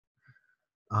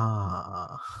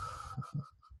Ah.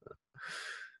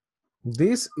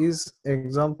 This is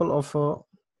example of a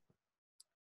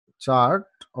chart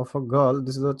of a girl.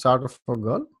 This is a chart of a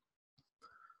girl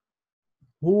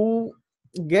who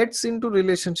gets into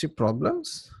relationship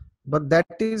problems, but that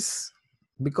is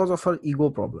because of her ego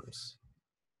problems.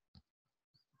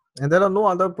 And there are no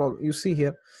other problems. You see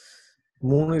here,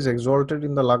 moon is exalted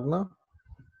in the Lagna,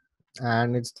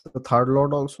 and it's the third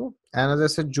lord also. And as I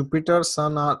said, Jupiter,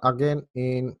 Sun are again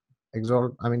in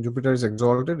Jupiter is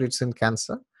exalted, it's in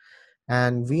Cancer.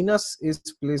 And Venus is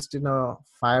placed in a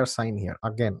fire sign here.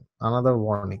 Again, another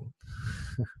warning.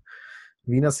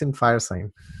 Venus in fire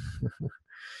sign.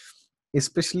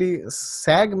 Especially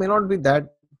Sag may not be that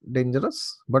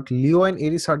dangerous, but Leo and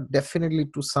Aries are definitely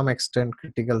to some extent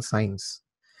critical signs.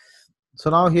 So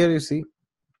now here you see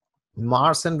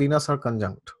Mars and Venus are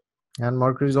conjunct, and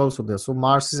Mercury is also there. So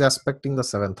Mars is aspecting the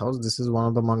 7th house. This is one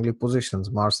of the Mangli positions,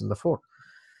 Mars in the 4th.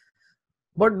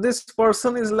 But this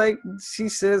person is like, she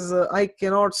says, I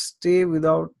cannot stay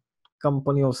without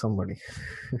company of somebody.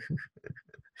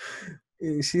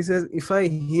 She says, if I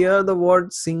hear the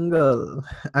word single,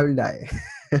 I will die.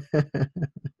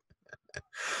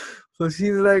 So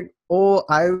she's like, oh,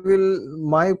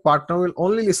 my partner will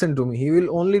only listen to me. He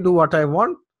will only do what I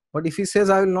want. But if he says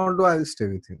I will not do, I will stay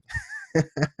with him.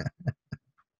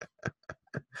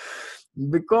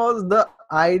 Because the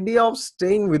idea of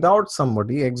staying without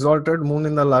somebody, exalted moon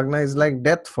in the Lagna, is like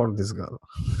death for this girl.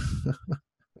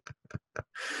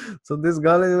 So this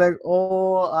girl is like,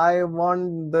 oh, I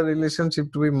want the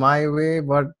relationship to be my way,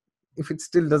 but if it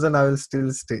still doesn't, I will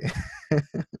still stay.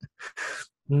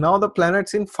 Now the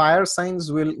planets in fire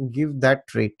signs will give that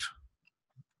trait.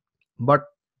 But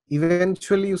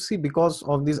eventually, you see, because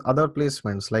of these other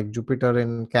placements like Jupiter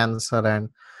in Cancer, and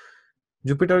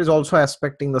Jupiter is also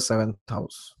aspecting the 7th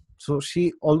house. So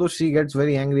although she gets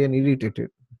very angry and irritated,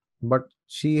 but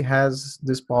she has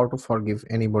this power to forgive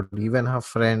anybody, even her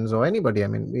friends or anybody.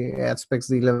 It aspects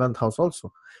the 11th house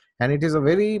also. And it is a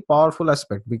very powerful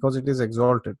aspect because it is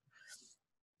exalted.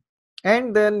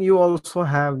 And then you also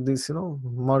have this,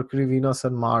 Mercury, Venus,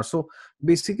 and Mars. So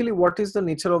basically, what is the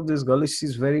nature of this girl?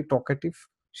 She's very talkative.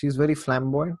 She's very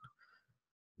flamboyant.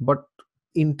 But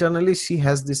internally, she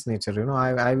has this nature.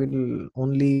 I will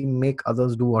only make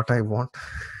others do what I want.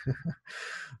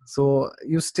 So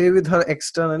you stay with her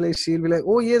externally, she'll be like,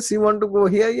 oh yes, you want to go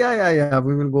here, yeah,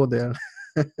 we will go there.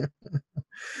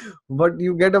 But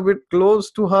you get a bit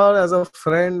close to her as a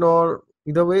friend or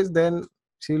either ways, then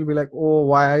she'll be like, oh,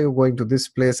 why are you going to this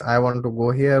place? I want to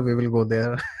go here, we will go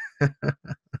there.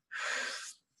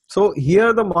 So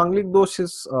here the Manglik dosh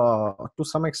is to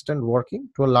some extent working,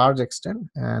 to a large extent,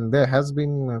 and there has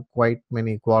been quite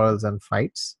many quarrels and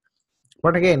fights.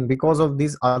 But again, because of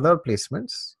these other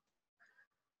placements,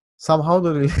 somehow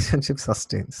the relationship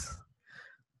sustains.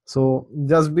 So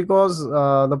just because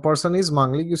the person is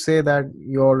Manglik, you say that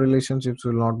your relationships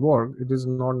will not work. It is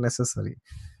not necessary.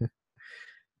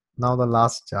 Now the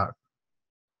last chart.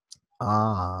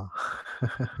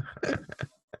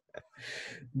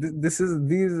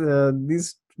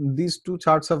 These two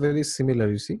charts are very similar.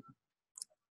 You see,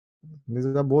 these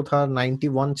are both are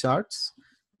 91 charts,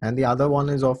 and the other one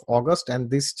is of August, and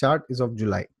this chart is of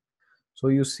July. So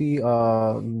you see,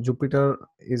 Jupiter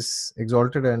is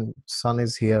exalted and Sun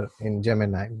is here in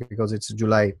Gemini because it's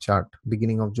July chart,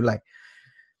 beginning of July.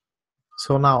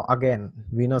 So now again,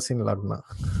 Venus in Lagna.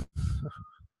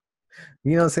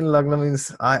 Venus in Lagna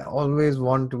means I always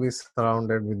want to be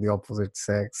surrounded with the opposite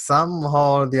sex.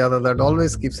 Somehow or the other, that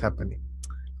always keeps happening.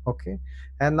 Okay.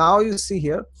 And now you see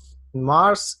here,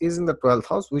 Mars is in the 12th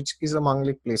house, which is a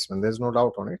Manglik placement. There's no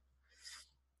doubt on it.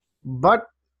 But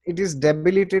it is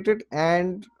debilitated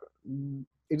and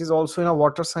it is also in a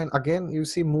water sign. Again, you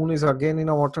see moon is again in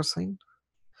a water sign.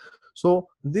 So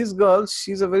this girl,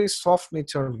 she's a very soft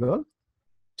natured girl.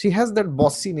 She has that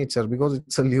bossy nature because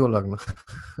it's a Leo Lagna.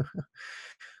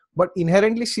 But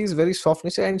inherently she is very soft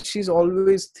nature and she's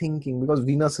always thinking, because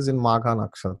Venus is in Magha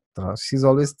Nakshatra, she's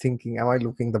always thinking, am I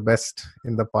looking the best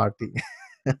in the party?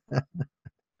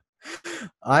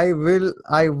 I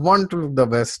want to look the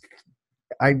best.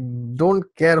 I don't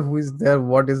care who is there,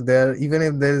 what is there. Even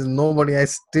if there is nobody, I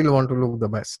still want to look the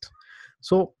best.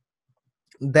 So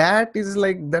that's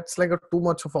like a too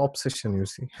much of obsession, you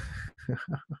see.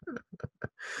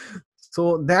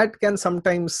 So that can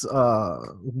sometimes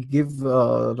give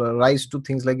rise to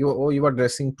things like, you are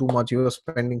dressing too much, you are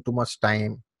spending too much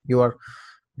time, the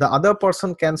other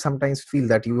person can sometimes feel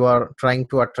that you are trying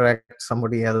to attract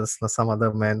somebody else, some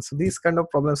other man. So these kind of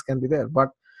problems can be there. But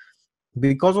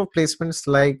because of placements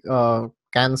like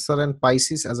Cancer and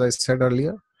Pisces, as I said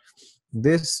earlier,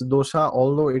 this dosha,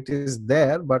 although it is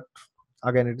there, but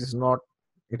again it is not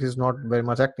very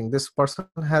much acting. This person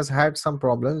has had some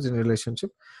problems in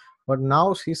relationship, but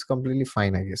now she's completely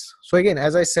fine, I guess. So again,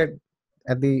 as I said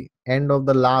at the end of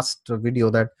the last video,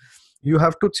 that you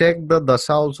have to check the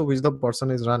dasha also which the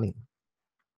person is running.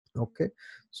 Okay,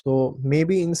 so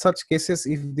maybe in such cases,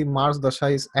 if the Mars dasha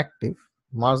is active,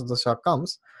 Mars dasha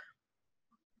comes,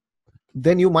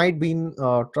 then you might be in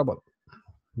trouble.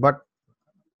 But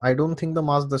I don't think the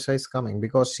Mars dasha is coming,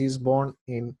 because she's born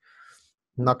in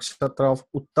nakshatra of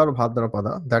Uttar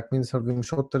Bhadrapada. That means her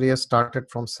Vimshottari has started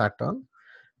from Saturn,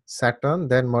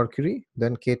 then Mercury,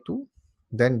 then Ketu,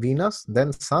 then Venus,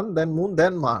 then Sun, then Moon,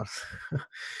 then Mars.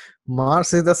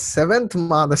 Mars is the seventh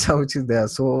Mahadasha which is there,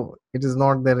 so it is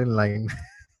not there in line.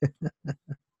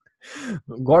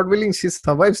 God willing, she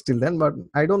survives till then, but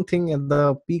I don't think at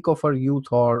the peak of her youth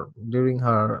or during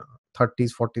her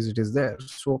 30s, 40s, it is there.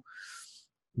 So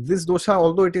this dosha,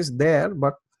 although it is there,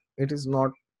 but it is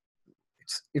not,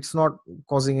 it's not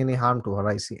causing any harm to her,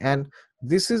 I see. And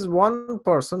this is one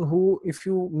person who, if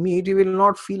you meet, you will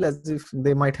not feel as if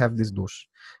they might have this dosh.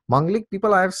 Manglik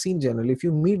people I have seen, generally, if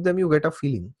you meet them, you get a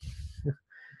feeling.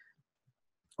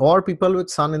 Or people with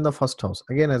sun in the first house.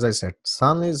 Again, as I said,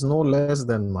 sun is no less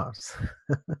than Mars.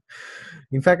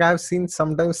 In fact, I have seen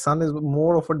sometimes sun is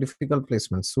more of a difficult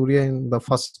placement. Surya in the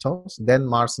first house, then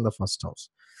Mars in the first house.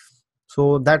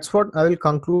 So that's what I will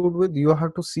conclude with. You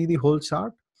have to see the whole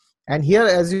chart. And here,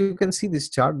 as you can see this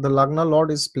chart, the Lagna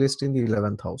Lord is placed in the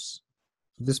 11th house.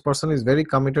 This person is very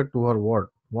committed to her word.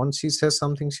 Once she says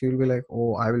something, she will be like,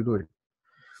 oh, I will do it.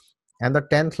 And the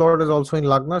 10th Lord is also in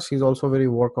Lagna. She's also very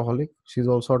workaholic. She's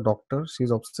also a doctor.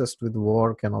 She's obsessed with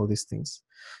work and all these things.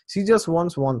 She just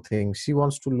wants one thing. She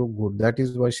wants to look good. That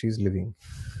is why she's living.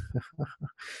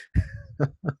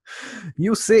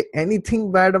 You say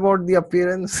anything bad about the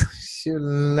appearance, she'll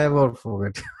never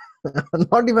forget.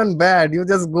 Not even bad. You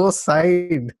just go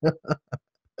side.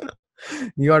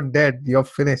 You're dead. You're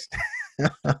finished.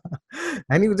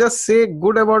 And you just say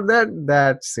good about that.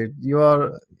 That's it.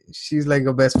 She's like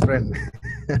a best friend.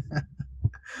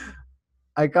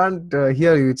 I can't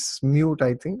hear you. It's mute,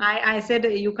 I think. I said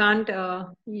you can't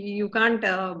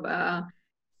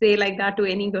say like that to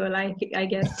any girl. I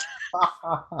guess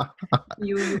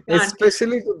you can't.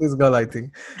 Especially to this girl, I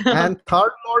think. And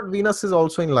third Lord Venus is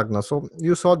also in Lagna. So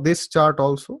you saw this chart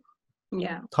also.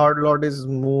 Yeah. Third Lord is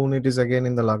Moon. It is again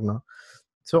in the Lagna.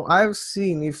 So I've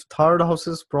seen, if third house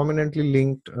is prominently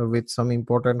linked with some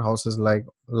important houses like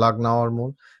Lagna or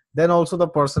Moon, then also the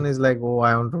person is like, oh,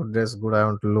 I want to dress good, I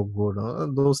want to look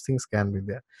good. Those things can be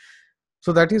there.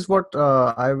 So that is what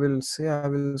I will say. I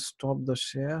will stop the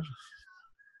share.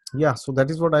 Yeah, so that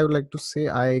is what I would like to say.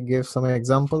 I gave some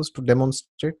examples to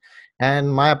demonstrate,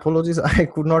 and my apologies, I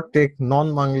could not take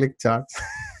non-Manglik charts.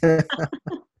 No,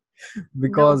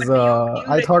 Because but do you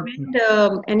I thought,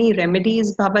 recommend any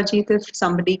remedies, Babajit, if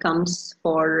somebody comes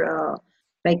for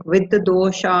like with the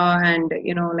dosha, and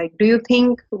like,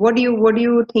 what do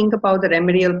you think about the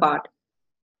remedial part?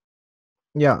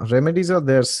 yeah, remedies are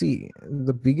there. See,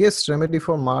 the biggest remedy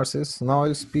for Mars is, now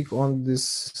I'll speak on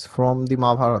this from the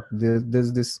Mahabharata.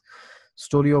 There's this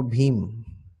story of Bhim,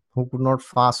 who could not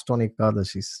fast on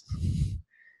Ekadashis.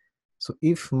 So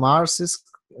if Mars is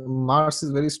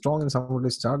very strong in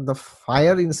somebody's chart, the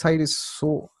fire inside is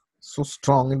so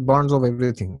strong, it burns off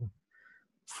everything.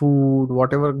 Food,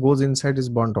 whatever goes inside is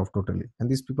burnt off totally. And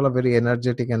these people are very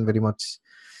energetic and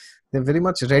they're very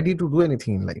much ready to do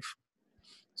anything in life.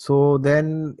 So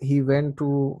then he went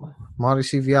to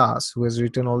Maharishi Vyas, who has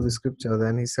written all the scripture.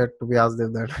 Then he said to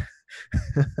Vyasdev that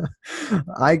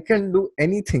I can do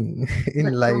anything in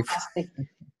But no life. fasting.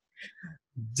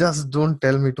 Just don't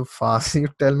tell me to fast. You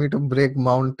tell me to break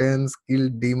mountains, kill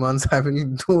demons, I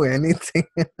will do anything.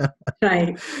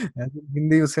 Right.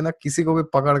 Hindi उसे ना किसी को भी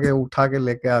पकड़ के उठा के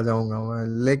लेके आ जाऊंगा मैं,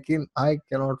 लेकिन I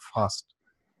cannot fast.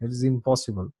 It is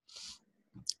impossible.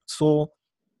 So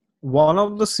one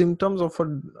of the symptoms of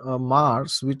a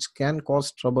Mars which can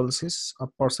cause troubles is a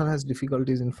person has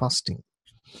difficulties in fasting.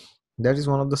 That is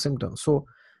one of the symptoms. So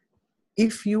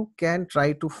if you can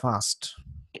try to fast,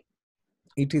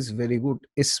 it is very good,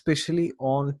 especially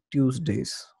on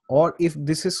Tuesdays. Or if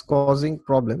this is causing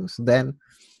problems, then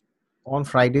on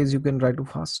Fridays you can try to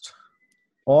fast.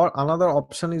 Or another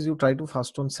option is you try to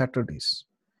fast on Saturdays,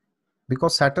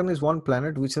 because Saturn is one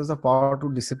planet which has the power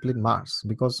to discipline Mars,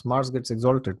 because Mars gets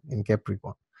exalted in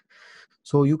Capricorn.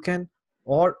 So you can,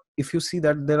 or if you see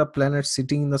that there are planets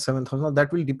sitting in the 7th house, now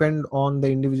that will depend on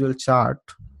the individual chart,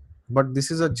 but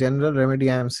this is a general remedy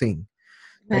I am saying,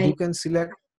 that Right. you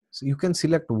can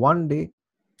select one day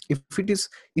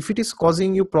If it is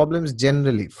causing you problems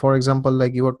generally, for example,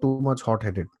 like you are too much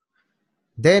hot-headed,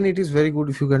 then it is very good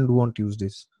if you can do on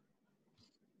Tuesdays.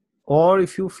 Or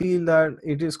if you feel that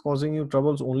it is causing you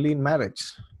troubles only in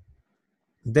marriage,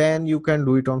 then you can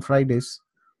do it on Fridays.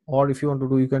 Or if you want to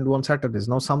do, you can do on Saturdays.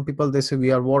 Now some people, they say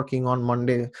we are working on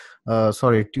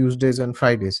Tuesdays and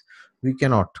Fridays, we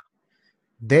cannot.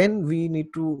 Then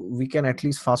we can at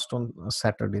least fast on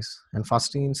Saturdays. And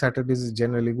fasting in Saturdays is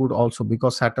generally good also,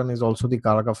 because Saturn is also the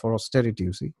karaka for austerity,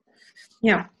 you see.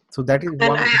 Yeah. So that is And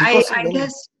one, because see, I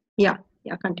guess, yeah,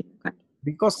 yeah, continue, continue.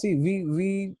 because see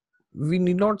we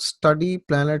need not study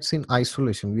planets in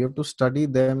isolation. We have to study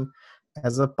them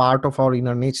as a part of our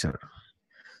inner nature.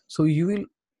 So you will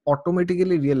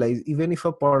automatically realize, even if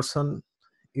a person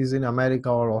is in America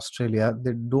or Australia,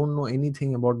 they don't know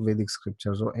anything about Vedic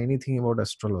scriptures or anything about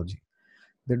astrology.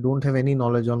 They don't have any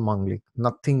knowledge on Manglik,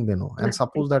 nothing they know. And Nothing.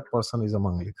 suppose that person is a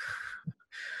Manglik,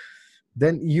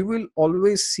 then you will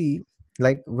always see,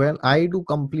 like when I do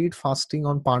complete fasting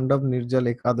on Pandav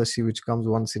Nirjal Ekadashi, which comes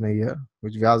once in a year,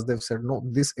 which Vyasdev said, no,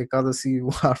 this Ekadashi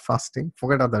you are fasting,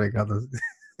 forget other Ekadashi.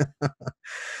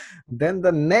 Then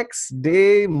the next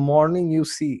day morning, you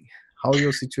see how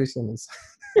your situation is.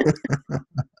 Yes,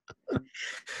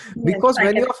 Because I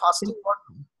when can you are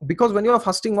imagine.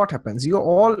 fasting, what happens?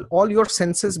 All your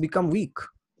senses become weak.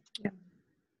 Yeah.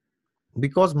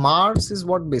 Because Mars is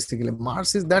what, basically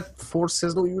Mars is that force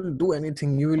says, no, you will do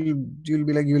anything, you'll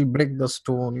be like, you will break the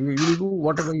stone, you will do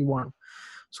whatever you want.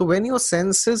 So when your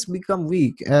senses become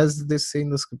weak, as they say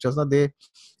in the scriptures, now they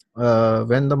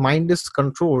when the mind is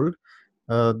controlled,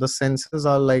 the senses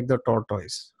are like the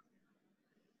tortoise.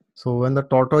 So when the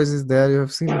tortoise is there, you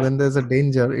have seen, when there's a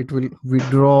danger, it will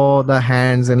withdraw the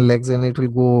hands and legs and it will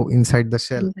go inside the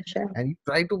shell. In the shell. And you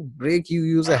try to break, you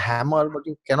use a hammer, but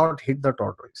you cannot hit the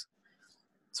tortoise.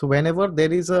 So whenever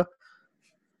there is a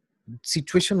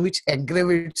situation which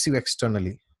aggravates you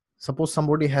externally, suppose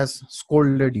somebody has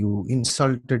scolded you,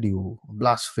 insulted you,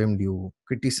 blasphemed you,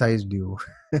 criticized you.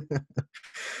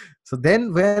 So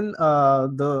then when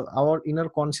the our inner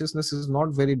consciousness is not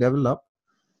very developed,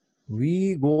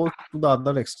 we go to the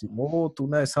other extreme. Oh,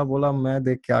 तूने ऐसा बोला, मैं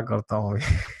देख क्या करता हूँ.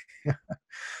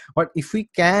 But if we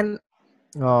can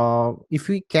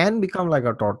become like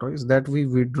a tortoise, that we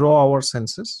withdraw our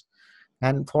senses,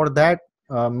 and for that,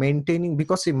 maintaining,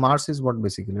 because see, Mars is what,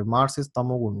 basically Mars is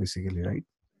tamogun, basically, right?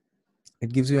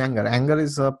 It gives you anger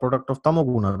is a product of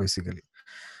tamoguna, basically.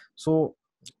 So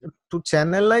to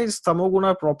channelize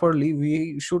tamoguna properly,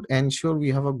 we should ensure we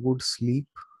have a good sleep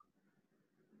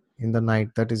in the night.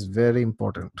 That is very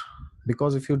important,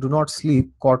 because if you do not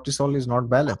sleep, cortisol is not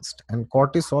balanced, and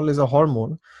cortisol is a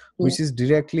hormone which Yes. is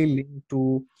directly linked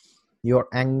to your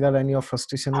anger and your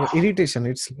frustration, your irritation.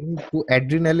 It's linked to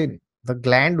adrenaline, the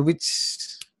gland which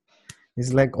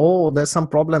is like, oh, there's some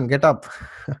problem, get up.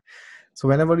 So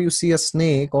whenever you see a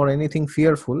snake or anything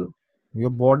fearful,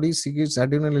 your body secretes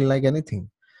adrenaline like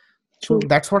anything. So True.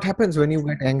 that's what happens when you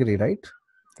get angry, right?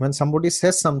 When somebody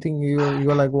says something,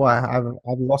 you're like, oh,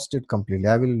 I've lost it completely,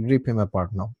 I will rip him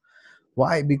apart now.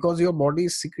 Why? Because your body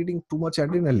is secreting too much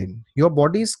adrenaline. Your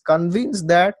body is convinced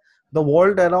that the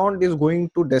world around is going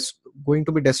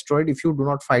to be destroyed if you do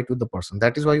not fight with the person.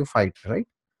 That is why you fight, right?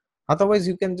 Otherwise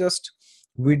you can just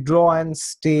withdraw and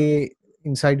stay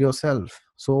inside yourself.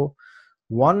 So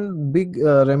one big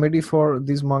remedy for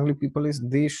these Mangli people is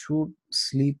they should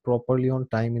sleep properly on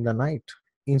time in the night.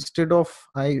 Instead of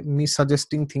me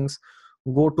suggesting things,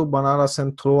 go to Banaras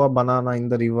and throw a banana in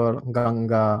the river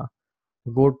Ganga.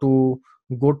 Go to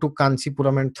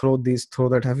Kanchipuram and throw this, throw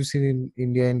that. Have you seen in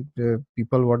India and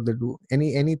people what they do?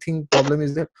 Anything problem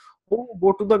is that, oh,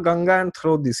 go to the Ganga and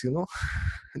throw this,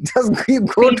 just you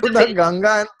go Feed to the the fish.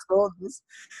 Ganga and throw this.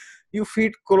 You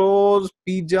feed crows,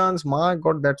 pigeons. My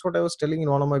God, that's what I was telling in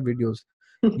one of my videos.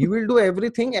 You will do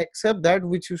everything except that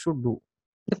which you should do.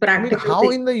 The I mean, practical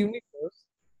thing.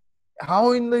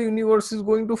 how in the universe is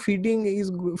going to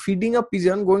feeding a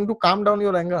pigeon going to calm down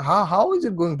your anger? How is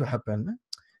it going to happen?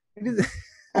 It is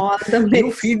All the you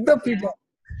myths. feed the pigeon,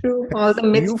 True. All the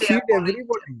myths you they are feed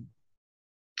everybody.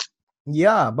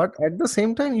 Yeah, but at the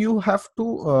same time, you have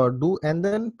to do, and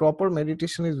then proper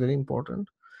meditation is very important.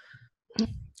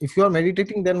 If you are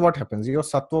meditating, then what happens? Your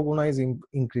sattva guna is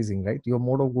increasing, right? Your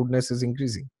mode of goodness is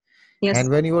increasing. following. Yes. And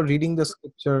when you are reading the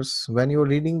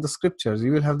scriptures,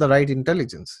 you will have the right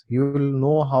intelligence. You will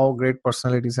know how great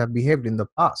personalities have behaved in the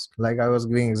past. Like I was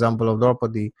giving example of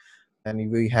Draupadi,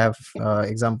 and we have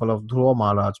example of Dhruva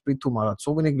Maharaj, Prithu Maharaj.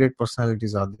 So many great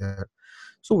personalities are there.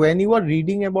 So when you are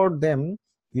reading about them,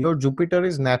 your Jupiter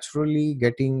is naturally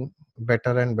getting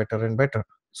better and better and better.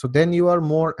 So then you are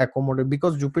more accommodated,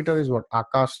 because Jupiter is what?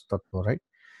 Akash Tattva, right?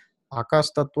 Akash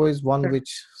Tattva is one Correct.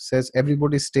 which says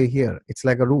everybody stay here. It's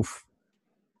like a roof.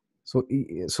 So,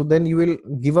 so then you will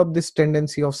give up this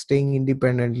tendency of staying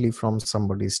independently from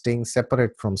somebody, staying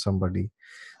separate from somebody.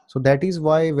 So that is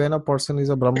why when a person is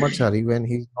a brahmachari, when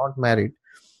he's not married,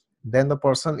 then the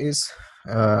person is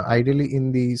ideally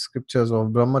in the scriptures of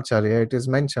brahmacharya, it is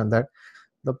mentioned that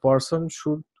the person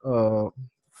should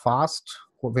fast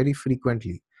very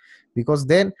frequently, because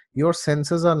then your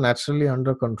senses are naturally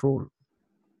under control.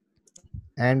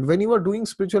 And when you are doing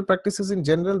spiritual practices in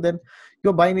general, then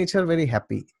you're by nature very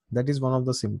happy. That is one of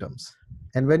the symptoms.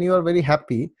 And when you are very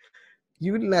happy,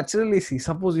 you will naturally see,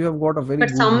 suppose you have got a very But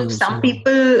good news some in your.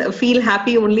 people feel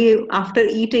happy only after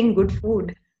eating good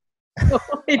food.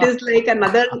 It is like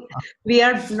another, we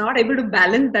are not able to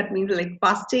balance that, means like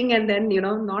fasting and then,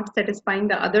 not satisfying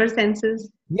the other senses.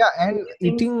 Yeah, Do and you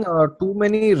think? eating too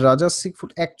many rajasic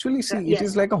food, actually see, it is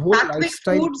Yes. like a whole Sattvic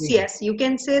lifestyle foods, thing. yes. You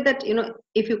can say that,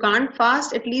 if you can't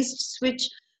fast, at least switch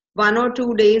 1 or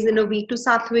 2 days in a week to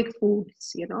sattvic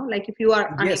foods, like if you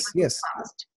are Yes, unable to yes,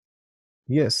 fast,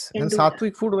 yes. you can And do that.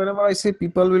 sattvic food, whenever I say,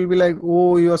 people will be like,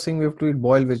 oh, you are saying we have to eat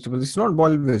boiled vegetables. It's not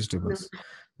boiled No. vegetables.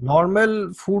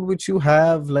 Normal food which you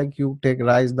have, like you take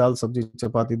rice, dal, sabji,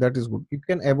 chapati, that is good. You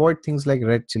can avoid things like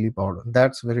red chili powder.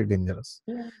 That's very dangerous.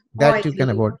 Yeah. That you can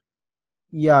Oily. avoid.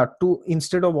 Yeah, to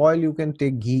instead of oil, you can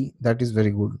take ghee. That is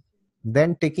very good.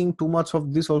 Then taking too much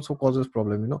of this also causes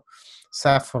problem.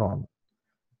 Saffron,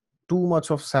 too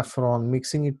much of saffron,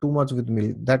 mixing it too much with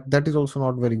milk, that is also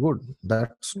not very good.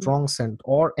 That strong scent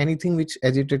or anything which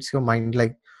agitates your mind,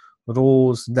 like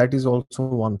rose, that is also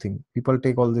one thing. People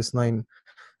take all this nine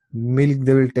milk,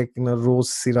 they will take in a rose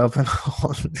syrup and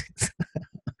all this.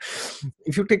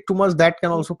 If you take too much, that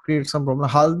can also create some problem.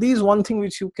 Haldi is one thing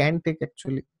which you can take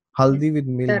actually. Yes. Haldi with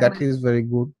milk, that Turmeric. is very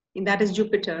good. That is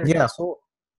Jupiter. Yeah, so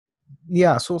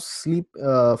yeah, so sleep,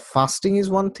 fasting is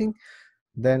one thing.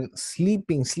 Then sleep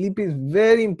is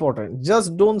very important.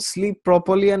 Just don't sleep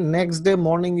properly and next day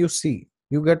morning you see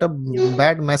you get a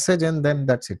bad message, and then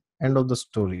that's it, end of the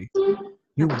story.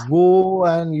 You Absolutely. go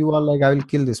and you are like, I will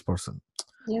kill this person.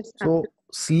 Yes, So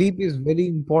sleep is very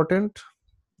important.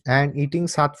 And eating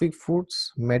sattvic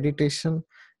foods, meditation,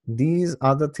 these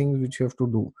are the things which you have to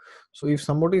do. So if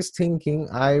somebody is thinking,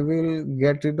 I will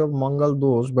get rid of mangal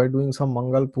dosh by doing some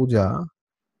mangal puja,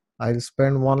 I'll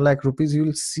spend 1 lakh rupees.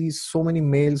 You'll see so many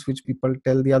mails which people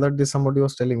tell. The other day, somebody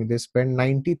was telling me they spent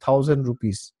 90,000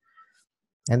 rupees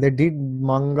and they did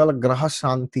Mangal Graha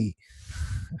Shanti.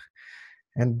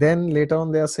 And then later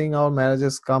on, they are saying our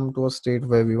marriages come to a state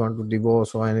where we want to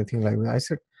divorce or anything like that. I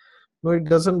said, no, it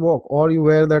doesn't work. Or you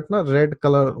wear that red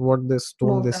color, what this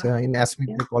stone they moga. say in Asmit,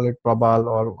 Yeah. they call it Prabal,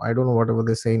 or I don't know, whatever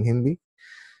they say in Hindi.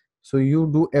 So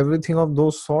you do everything of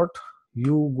those sort.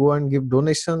 You go and give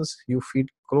donations. You feed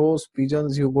crows,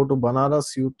 pigeons. You go to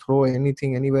Banaras. You throw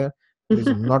anything anywhere. It is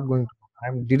not going to.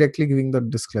 I'm directly giving the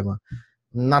disclaimer.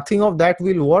 Nothing of that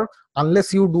will work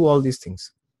unless you do all these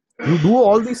things. You do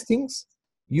all these things.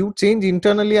 You change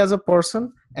internally as a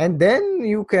person, and then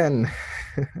you can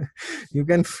you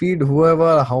can feed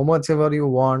whoever, how much ever you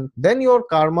want. Then your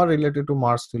karma related to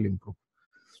Mars will improve.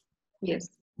 Yes.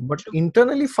 But True.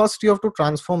 internally first you have to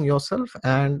transform yourself,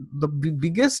 and the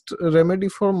biggest remedy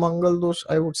for mangal dosh,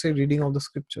 I would say, reading of the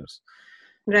scriptures.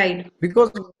 Right.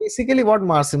 Because basically what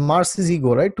Mars is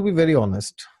ego, right? To be very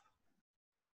honest.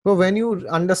 So when you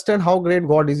understand how great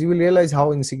God is, you will realize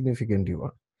how insignificant you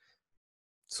are.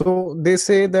 So they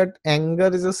say that anger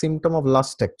is a symptom of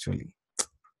lust actually.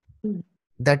 Mm.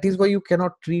 That is why you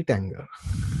cannot treat anger.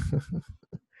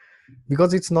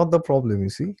 Because it's not the problem, you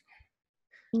see.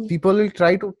 Mm. People will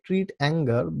try to treat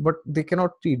anger, but they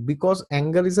cannot treat, because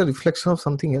anger is a reflection of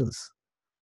something else.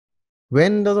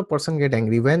 When does a person get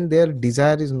angry? When their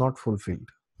desire is not fulfilled.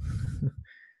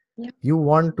 Yeah. You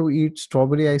want to eat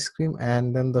strawberry ice cream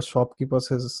and then the shopkeeper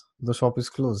says the shop is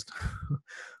closed.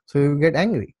 So you get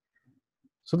angry.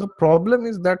 So the problem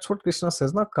is, that's what Krishna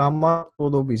says, na kama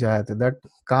krodho bijayate. That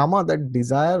kama, that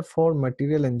desire for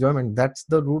material enjoyment, that's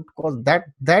the root cause.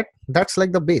 That's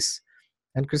like the base.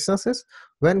 And Krishna says,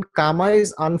 when kama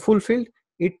is unfulfilled,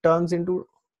 it turns into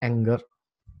anger.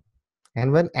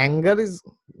 And when anger is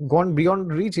gone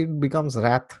beyond reach, it becomes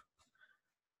wrath.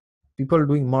 People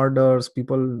doing murders,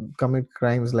 people commit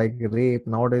crimes like rape.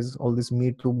 Nowadays, all this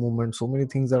Me Too movement, so many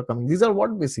things are coming. These are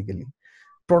what basically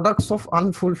products of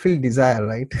unfulfilled desire,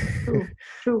 right? True.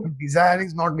 True. Desire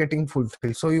is not getting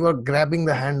fulfilled. So you are grabbing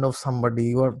the hand of somebody,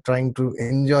 you are trying to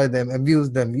enjoy them,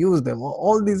 abuse them, use them.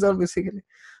 All these are basically.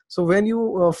 So when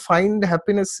you find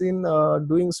happiness in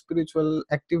doing spiritual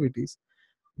activities,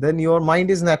 then your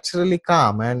mind is naturally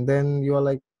calm, and then you are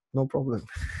like, no problem.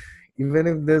 Even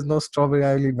if there's no strawberry,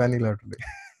 I will eat vanilla today.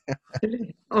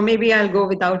 Or maybe I'll go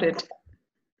without it.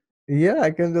 Yeah,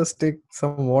 I can just take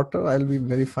some water. I'll be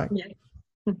very fine. Yeah.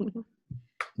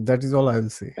 That is all I will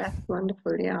say. That's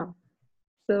wonderful. Yeah.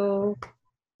 So,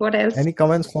 what else? Any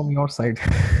comments from your side?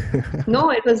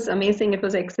 No, it was amazing. It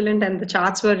was excellent, and the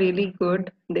charts were really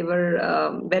good. They were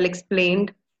well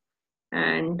explained,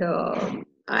 and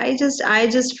I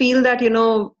just feel that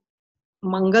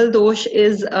Mangal dosh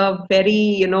is a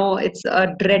very it's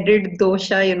a dreaded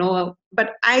dosha.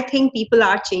 But I think people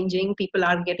are changing. People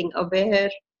are getting aware.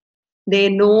 They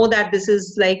know that this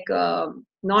is like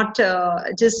not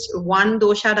just one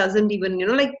dosha doesn't even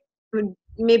like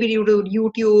maybe due to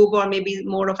YouTube or maybe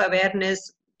more of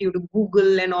awareness due to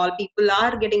Google and all, people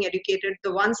are getting educated.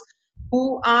 The ones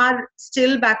who are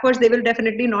still backwards, they will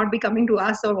definitely not be coming to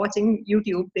us or watching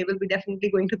YouTube. They will be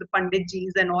definitely going to the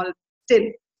panditjis and all still,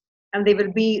 and they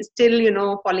will be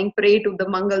still falling prey to the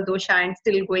Mangal dosha and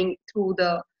still going through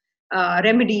the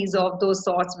remedies of those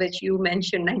sorts which you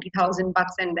mentioned, 90,000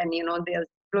 bucks, and then they're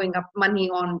throwing up money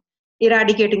on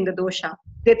eradicating the dosha.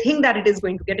 They think that it is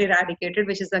going to get eradicated,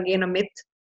 which is again a myth.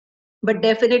 But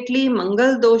definitely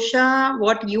Mangal dosha,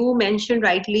 what you mentioned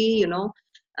rightly,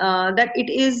 that it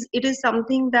is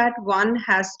something that one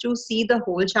has to see the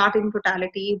whole chart in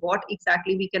totality. What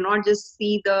exactly, we cannot just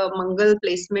see the Mangal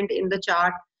placement in the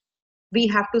chart. We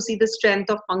have to see the strength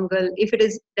of Mangal. If it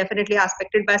is definitely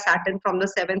aspected by Saturn from the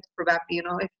seventh, probably,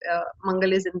 if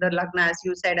Mangal is in the Lagna, as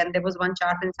you said, and there was one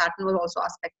chart and Saturn was also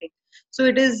aspecting. So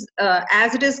it is,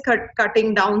 as it is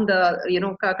cutting down the,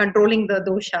 controlling the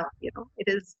dosha, it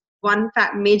is one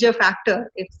major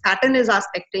factor. If Saturn is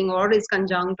aspecting or is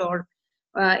conjunct or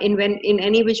in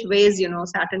any which ways,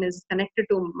 Saturn is connected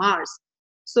to Mars.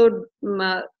 So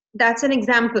that's an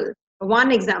example,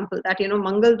 one example, that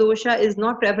Mangal dosha is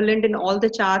not prevalent in all the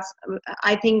charts.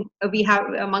 I think we have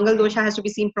Mangal dosha has to be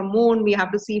seen from Moon, we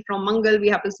have to see from Mangal, we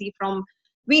have to see from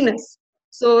Venus.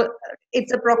 So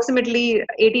it's approximately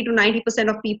 80 to 90%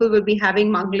 of people will be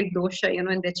having Mangalic dosha in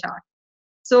their chart.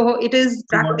 So it is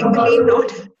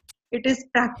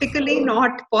practically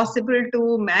not possible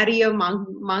to marry a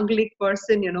Mangalic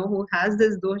person, who has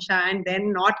this dosha and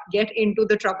then not get into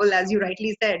the trouble, as you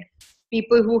rightly said.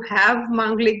 People who have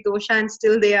Mangalic dosha and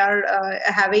still they are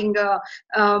having a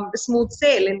smooth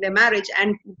sail in their marriage,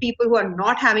 and people who are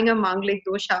not having a Mangalic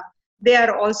dosha, they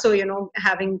are also,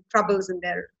 having troubles in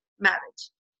their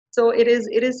marriage. So it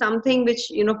is something which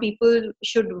people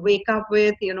should wake up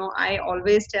with. I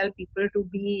always tell people to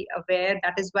be aware.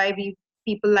 That is why we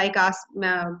people like us,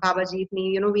 Babaji,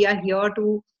 me, we are here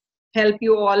to help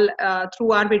you all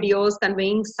through our videos,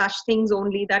 conveying such things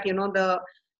only, that the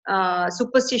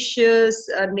superstitious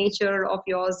nature of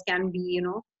yours can be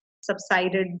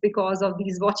subsided because of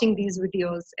these watching these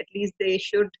videos. At least they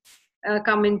should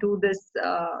come into this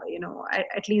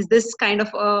at least this kind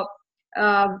of a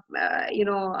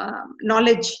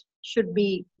knowledge should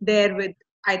be there with,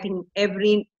 I think,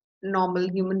 every normal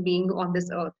human being on this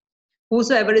earth,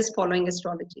 whosoever is following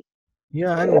astrology.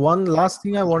 Yeah, and one last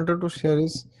thing I wanted to share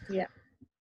is Yeah.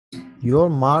 your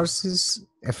Mars is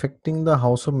affecting the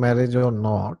house of marriage or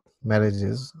not.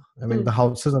 Marriages, I mean, the Hmm.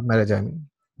 houses of marriage, I mean,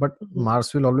 but Mhm.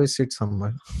 Mars will always sit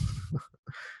somewhere.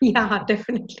 Yeah,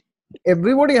 definitely.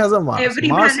 Everybody has a Mars. Every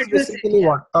Mars is planet will sit. basically Yeah.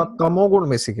 what? The Mhm. tamogun,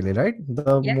 basically, right?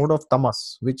 The Yes. mode of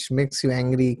tamas, which makes you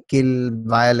angry, kill,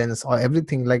 violence, or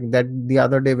everything like that. The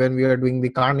other day when we were doing the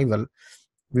carnival,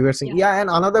 we were saying, Yeah. yeah, and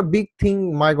another big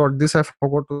thing, my God, this I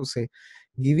forgot to say,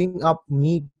 giving up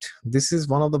meat. This is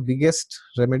one of the biggest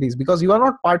remedies, because you are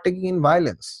not partaking in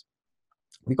violence.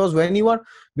 Because when you are,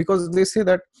 because they say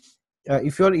that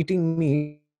if you are eating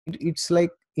meat, it's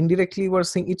like indirectly you are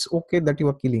saying it's okay that you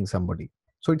are killing somebody.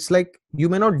 So it's like you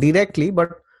may not directly,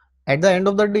 but at the end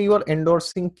of the day you are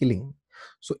endorsing killing.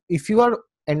 So if you are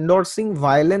endorsing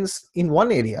violence in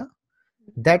one area,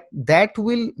 that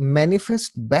will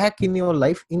manifest back in your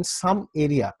life in some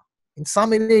area. In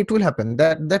some area it will happen.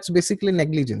 That's basically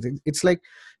negligence. It's like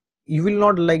you will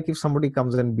not like if somebody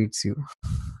comes and beats you.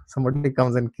 Somebody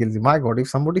comes and kills you. My God, if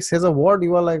somebody says a word,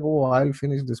 you are like, oh, I'll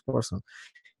finish this person.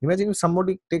 Imagine if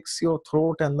somebody takes your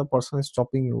throat and the person is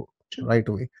chopping you right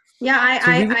away. Yeah,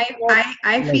 So we will not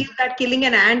I like, feel that killing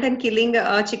an ant and killing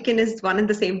a chicken is one and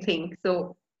the same thing.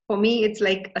 So for me, it's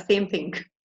like a same thing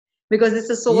because it's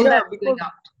a soul yeah, that's going because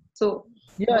out. So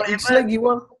yeah, it's whatever. like you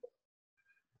are,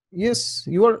 yes,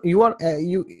 you are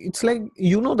you, it's like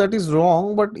that is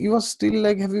wrong, but you are still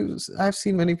like, I've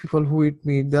seen many people who eat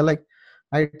meat. They're like,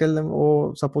 I tell them,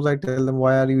 oh, suppose I tell them,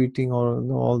 why are you eating, or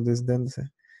all this, then they say,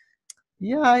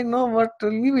 yeah, I know, but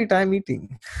leave it, I'm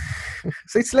eating.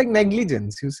 So it's like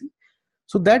negligence, you see.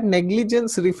 So that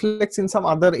negligence reflects in some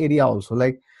other area also,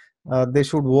 like they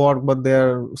should work but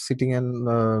they're sitting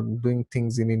and doing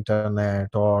things in internet,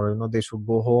 or they should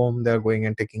go home, they're going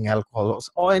and taking alcohol,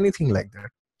 or anything like that.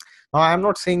 Now I'm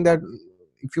not saying that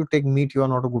if you take meat you are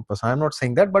not a good person, I'm not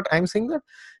saying that, but I'm saying that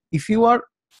if you are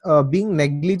being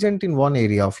negligent in one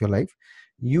area of your life,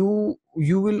 you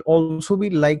will also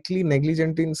be likely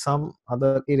negligent in some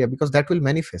other area, because that will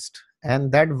manifest,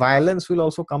 and that violence will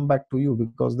also come back to you,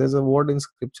 because there's a word in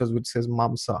scriptures which says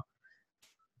mamsa.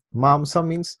 Mamsa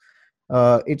means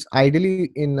it's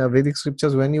ideally in Vedic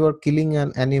scriptures, when you are killing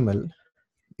an animal,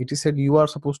 it is said you are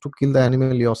supposed to kill the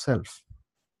animal yourself.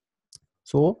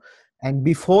 So, and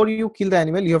before you kill the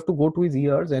animal, you have to go to his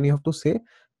ears and you have to say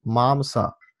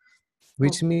mamsa,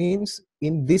 which Okay. means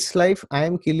in this life I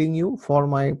am killing you for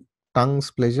my tongue's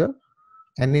pleasure,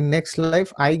 and in next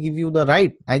life I give you the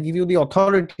right, I give you the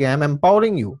authority, I am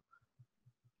empowering you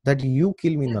that you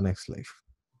kill me in the next life.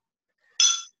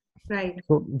 Right.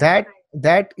 So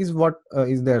that is what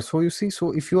is there. So you see,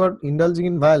 so if you are indulging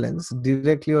in violence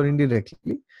directly or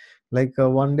indirectly, like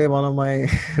one day one of my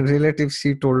relatives,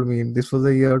 she told me, this was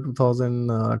the year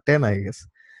 2010 I guess,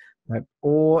 that,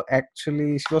 oh,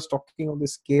 actually she was talking of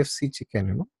this KFC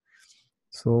chicken,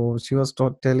 so she was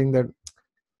telling that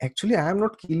actually I am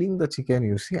not killing the chicken,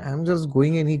 you see, I am just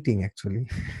going and eating actually.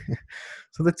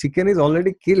 So the chicken is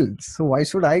already killed, so why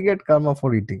should I get karma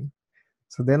for eating?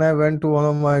 So then I went to one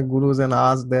of my gurus and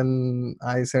asked. Then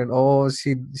I said, "Oh,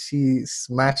 she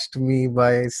smashed me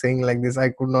by saying like this.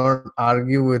 I could not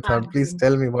argue with her. Please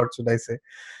tell Argue. me, what should I say?"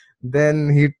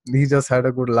 Then he just had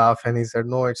a good laugh and he said,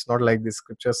 "No, it's not like this.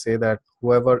 Scriptures say that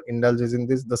whoever indulges in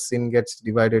this, the sin gets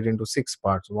divided into six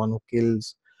parts: one who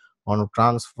kills, one who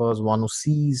transfers, one who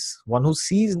sees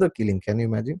the killing. Can you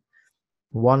imagine?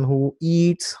 One who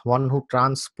eats, one who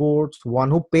transports, one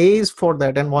who pays for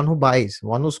that, and one who buys,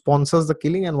 one who sponsors the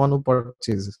killing, and one who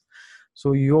purchases.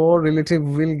 So your relative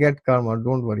will get karma.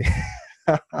 Don't worry."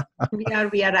 We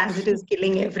are as it is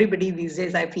killing everybody these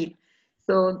days, I feel.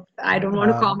 So I don't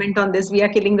want to Uh, comment on this. We are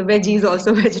killing the veggies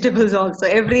also, vegetables also.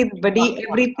 Everybody,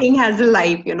 everything has a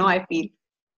life, I feel.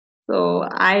 So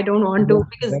I don't want to, yeah,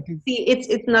 because that is. see,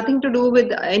 it's nothing to do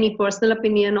with any personal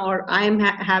opinion, or I am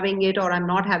having it or I'm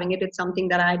not having it. It's something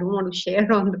that I don't want to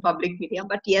share on the public media.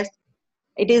 But yes,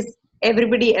 it is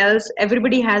everybody else.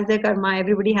 Everybody has their karma.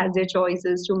 Everybody has their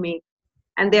choices to make,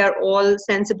 and they are all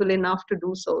sensible enough to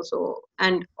do so. So,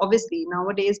 and obviously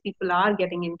nowadays people are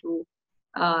getting into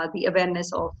the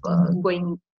awareness of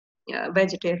going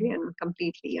vegetarian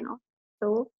completely.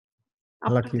 So up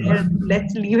to Lucky there, them.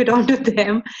 let's leave it on to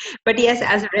them. But yes,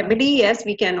 as a remedy, yes,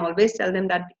 we can always tell them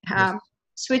that Yes.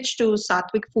 switch to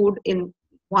sattvic food in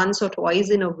once or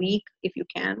twice in a week if you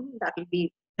can. That will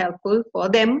be helpful for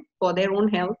them, for their own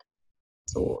health.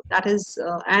 So that is,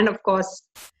 and of course,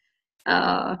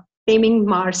 uh, taming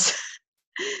Mars.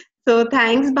 So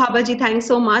thanks, Babaji. Thanks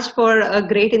so much for a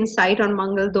great insight on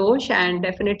Mangal Dosh, and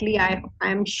definitely,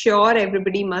 I'm sure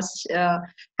everybody must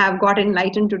have got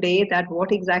enlightened today that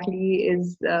what exactly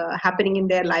is happening in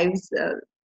their lives,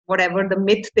 whatever the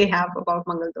myth they have about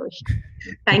Mangal Dosh.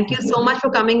 Thank you so much for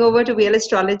coming over to Real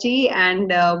Astrology,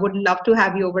 and would love to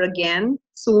have you over again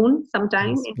soon, sometime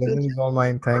Yes. in Pleasure future. is all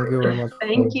mine. Thank you very much for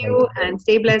Thank you, inviting and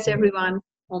stay blessed, everyone.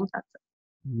 Om Tat Sat.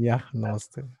 me. Yeah.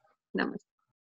 Namaste. Namaste.